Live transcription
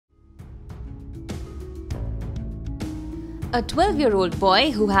A 12-year-old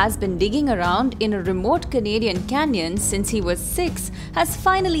boy who has been digging around in a remote Canadian canyon since he was 6 has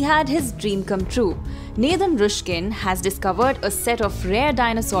finally had his dream come true. Nathan Hrushkin has discovered a set of rare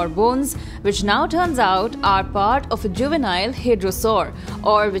dinosaur bones which now turns out are part of a juvenile Hadrosaur,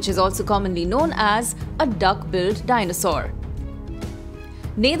 or which is also commonly known as a duck-billed dinosaur.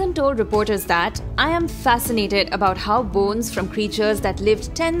 Nathan told reporters that, "I am fascinated about how bones from creatures that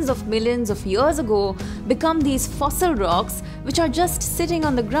lived tens of millions of years ago become these fossil rocks which are just sitting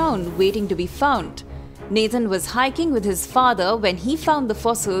on the ground waiting to be found." Nathan was hiking with his father when he found the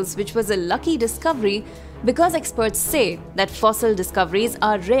fossils, which was a lucky discovery because experts say that fossil discoveries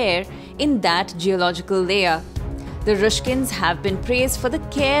are rare in that geological layer. The Hrushkins have been praised for the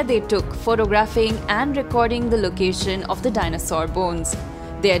care they took photographing and recording the location of the dinosaur bones.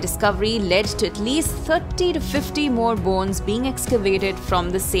 Their discovery led to at least 30 to 50 more bones being excavated from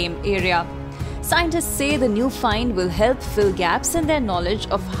the same area. Scientists say the new find will help fill gaps in their knowledge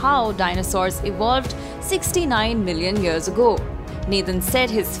of how dinosaurs evolved 69 million years ago. Nathan said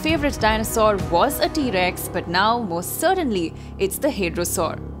his favorite dinosaur was a T-Rex, but now most certainly it's the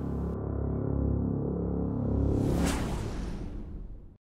Hadrosaur.